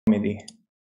comedy.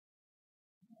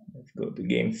 Let's go to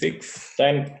game 6.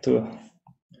 Time to,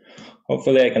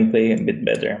 hopefully I can play a bit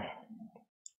better.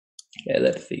 Yeah,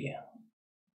 let's see.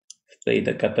 Let's play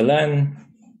the Catalan.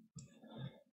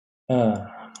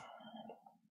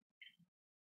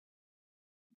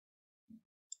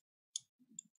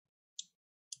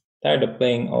 Tired of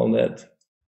playing all that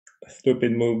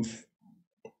stupid moves.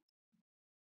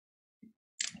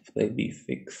 Let's play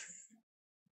b6.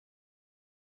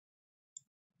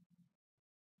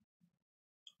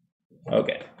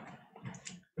 Okay.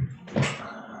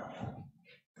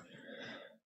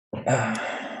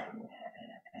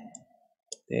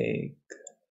 Take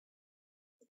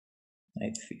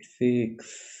knight c6.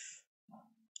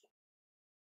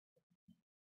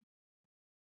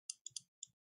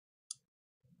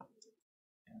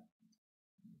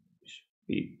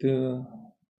 b2.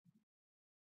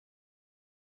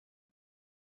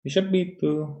 Bishop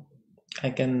b2. I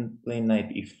can play knight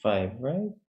e5,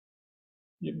 right?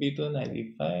 Bishop b2, knight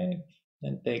e5,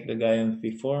 then take the guy on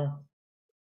c4.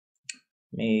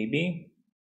 Maybe.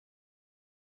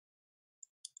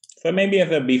 So maybe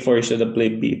if a b4 I should have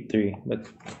played b3, but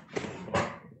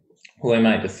who am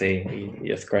I to say? He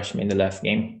just crushed me in the last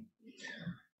game.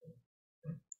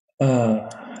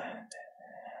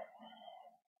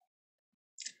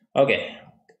 Okay.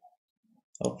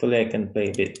 Hopefully I can play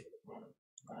a bit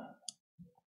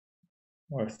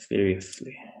more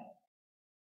seriously.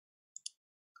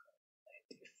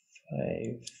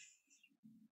 95.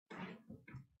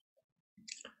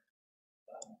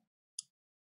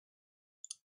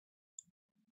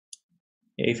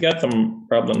 Yeah, he's got some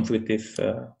problems with his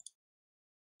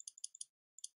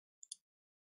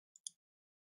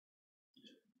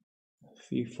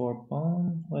c4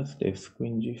 pawn. What's this?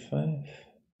 Queen g5.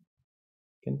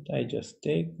 Can't I just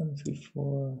take on c4?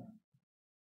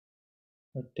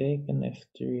 Or take an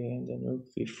f3 and then rook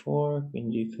c4, queen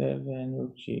g7,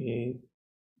 rook g8.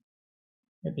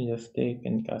 I can just take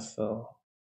and castle.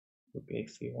 Rook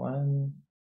ac1.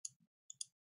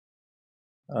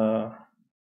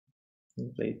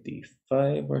 Play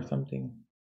d5 or something.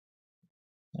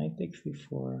 Knight takes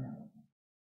c4.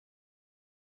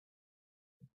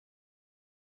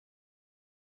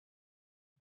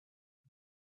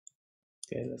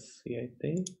 Okay, let's see. I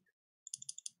take.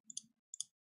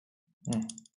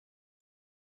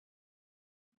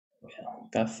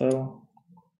 Castle.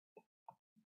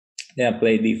 Yeah,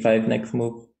 play d5 next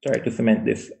move. Try to cement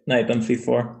this knight on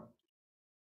c4.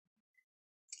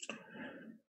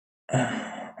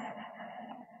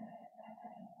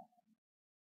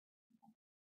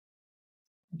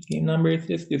 Game number is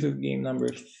this. This is game number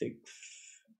 6.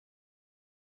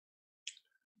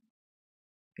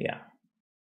 Yeah.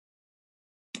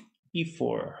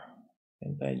 e4.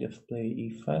 Can't I just play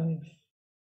e5?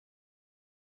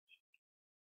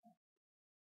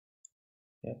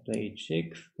 Yeah, play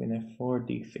h6, queen f4,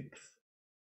 d6.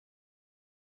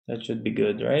 That should be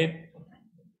good, right?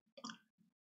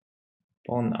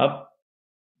 Pawn up.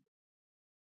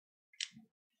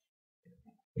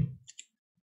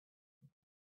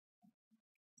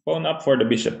 Pawn up for the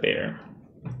bishop pair.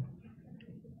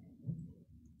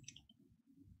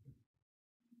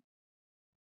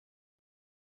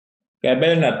 Okay, I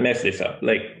better not mess this up.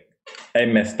 Like, I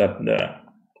messed up the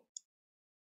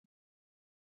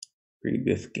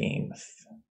previous games.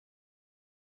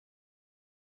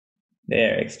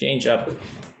 There, exchange up.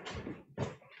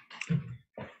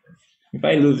 If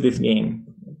I lose this game,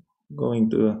 I'm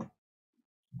going to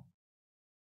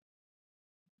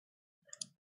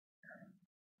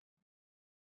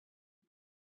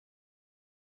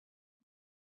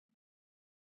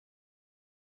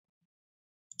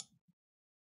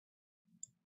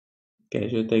okay, I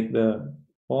should take the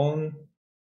pawn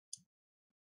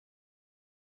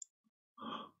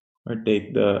or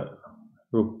take the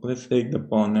rook. Let's take the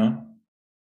pawn now.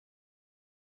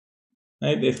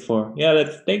 Knight f4. Yeah,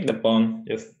 let's take the pawn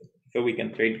just so we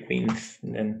can trade queens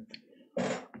and then.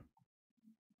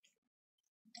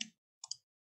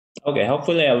 Okay,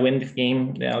 hopefully I'll win this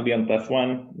game. Then I'll be on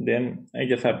 +1. Then I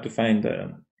just have to find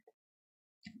a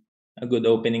good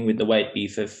opening with the white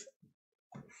pieces.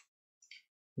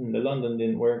 The London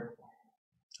didn't work.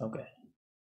 Okay.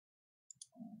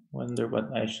 Wonder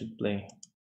what I should play.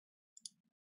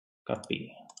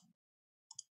 Copy.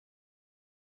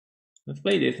 Let's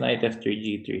play this knight f3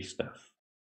 g3 stuff.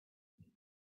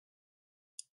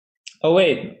 Oh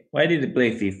wait, why did he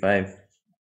play c5?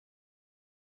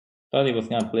 Thought he was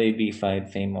gonna play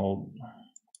b5, same old.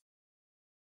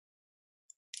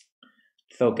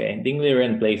 It's okay.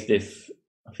 𝙬𝙬𝙬 plays this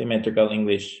symmetrical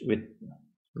English with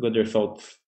good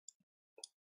results.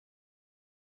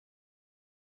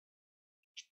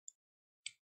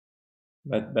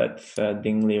 But that's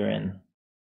𝙬𝙬𝙬𝙬.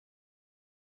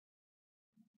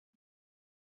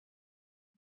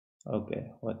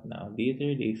 Okay, what now?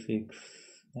 D3, D6,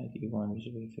 91,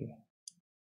 bishop A3.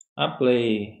 I'll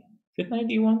play. Is it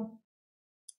 91?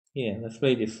 Yeah, let's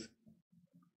play this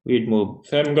weird move.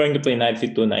 So I'm going to play knight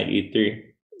c2, knight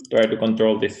e3. Try to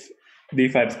control this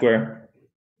d5 square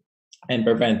and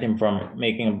prevent him from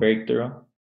making a breakthrough.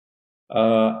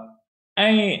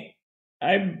 I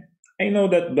know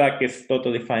that black is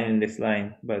totally fine in this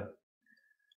line, but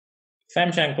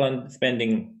Sam Shankland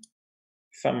spending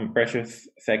some precious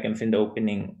seconds in the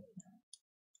opening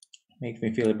makes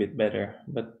me feel a bit better.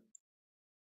 But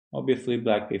obviously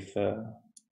black is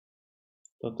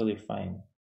totally fine.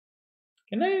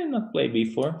 Can I not play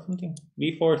b4 something?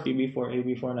 b4, c4,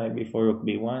 a4, knight b4, rook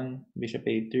b1, bishop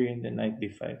a3, and then knight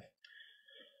b5.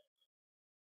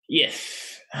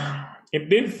 Yes. If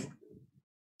this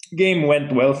game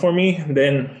went well for me,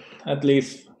 then at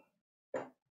least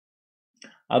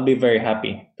I'll be very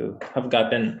happy to have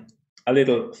gotten a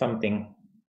little something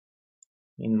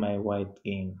in my white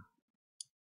game.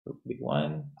 Rook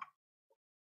b1.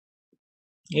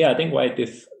 Yeah, I think white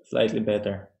is slightly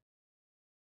better.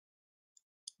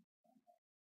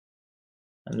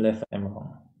 Unless I'm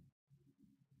wrong.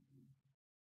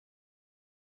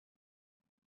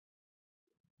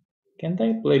 Can't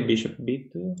I play bishop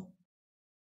b2?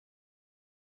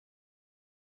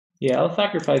 Yeah, I'll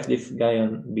sacrifice this guy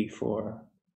on b4.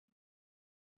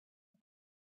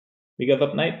 Because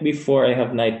of knight b4, I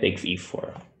have knight takes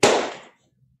e4.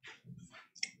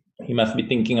 He must be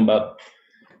thinking about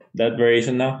that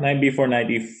variation now. Knight b4, knight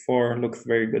e4 looks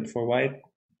very good for white.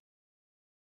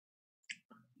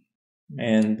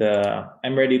 And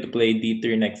I'm ready to play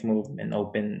d3 next move and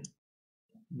open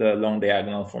the long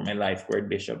diagonal for my live squared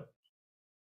bishop.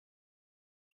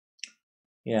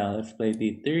 Yeah, let's play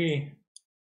d3.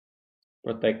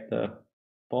 Protect the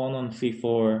pawn on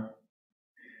c4.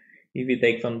 If he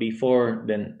takes on b4,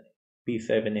 then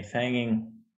b7 is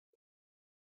hanging.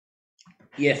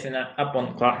 Yes, and up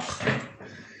on clock.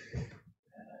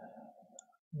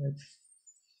 Let's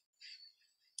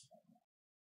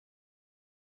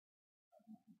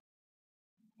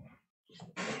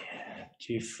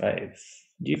g5.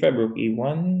 G5 rook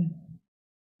e1.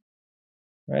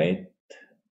 Right?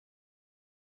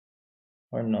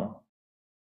 Or no?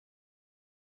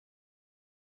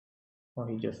 Or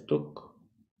he just took.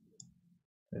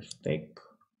 Let's take.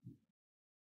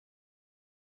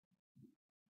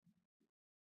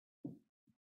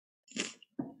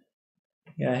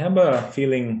 Yeah, I have a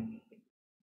feeling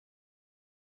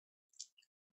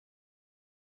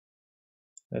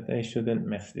that I shouldn't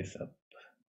mess this up.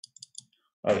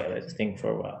 Okay, let's think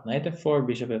for a while. Knight f4,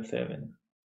 bishop f7.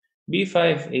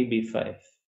 b5, a b5.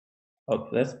 Okay,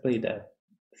 let's play that.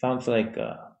 Sounds like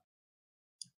a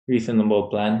reasonable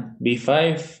plan.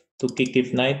 b5 to kick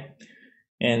his knight.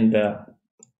 And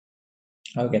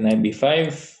okay, knight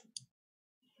b5.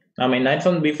 Now my knights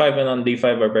on b5 and on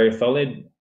d5 are very solid.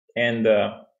 And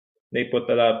they put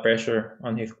a lot of pressure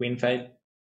on his queen side.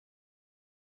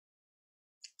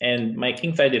 And my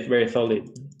king side is very solid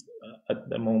at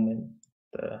the moment.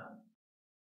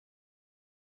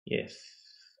 Yes,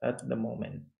 at the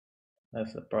moment.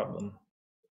 That's the problem.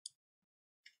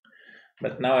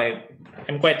 But now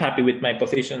I'm quite happy with my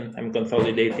position. I'm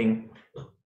consolidating.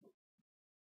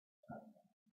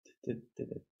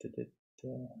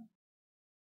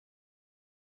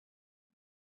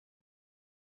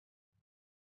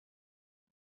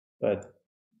 But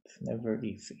it's never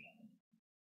easy.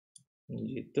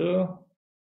 G2.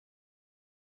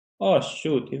 Oh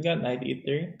shoot, he's got knight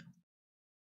e3.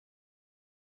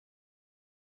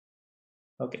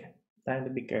 Okay, time to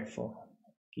be careful.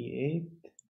 e8.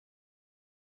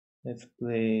 Let's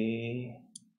play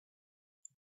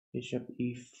bishop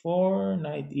e4,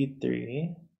 knight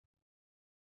e3.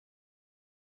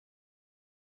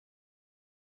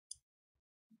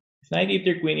 Knight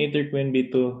e3, queen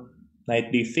b2,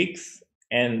 knight d6,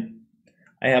 and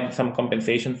I have some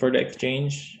compensation for the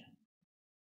exchange.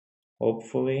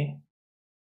 Hopefully.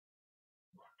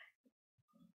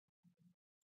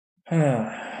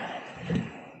 Knight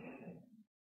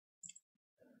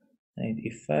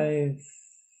e5.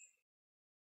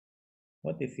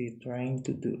 What is he trying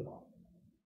to do?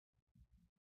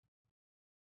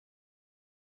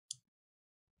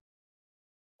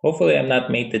 Hopefully I'm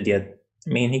not mated yet. I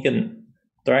mean, he can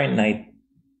try knight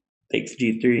takes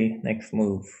g3 next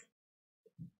move.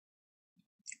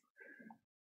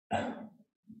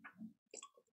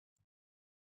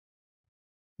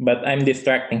 But I'm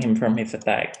distracting him from his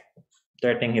attack.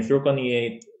 Starting his rook on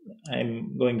e8,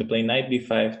 I'm going to play knight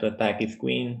b5 to attack his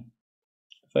queen.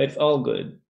 So it's all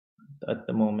good at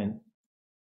the moment.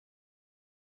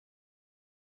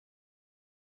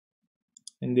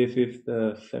 And this is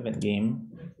the 7th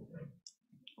game.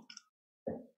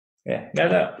 Yeah,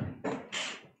 gotta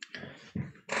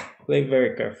play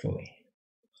very carefully.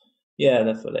 Yeah,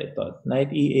 that's what I thought. Knight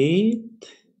e8,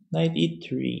 knight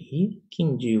e3,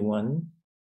 king g1.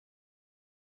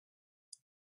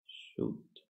 Shoot.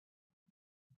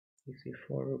 c4,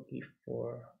 rook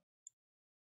e4.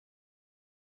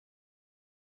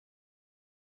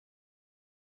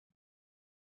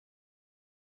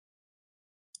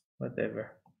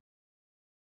 Whatever.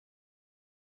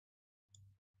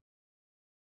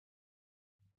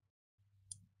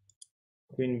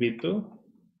 Queen b2.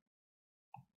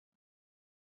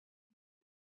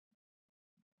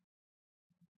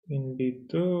 Queen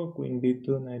b2, queen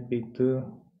b2, knight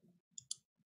b2.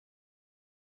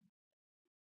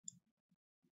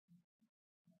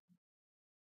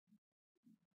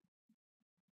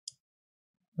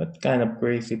 What kind of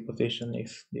crazy position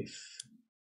is this?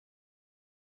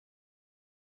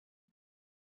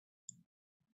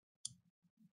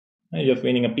 I'm just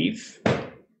winning a piece.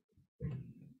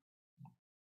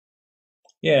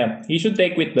 Yeah, he should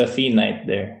take with the c knight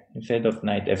there instead of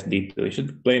knight fd2. He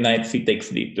should play knight c takes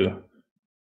d2.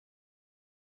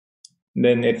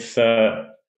 Then it's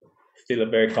still a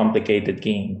very complicated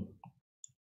game.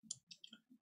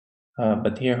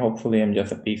 But here, hopefully, I'm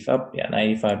just a piece up. Yeah,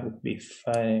 95 would be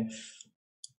 5.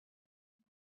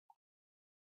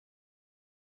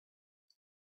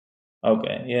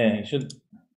 Okay, yeah, you should.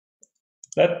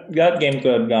 That game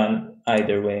could have gone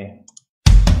either way.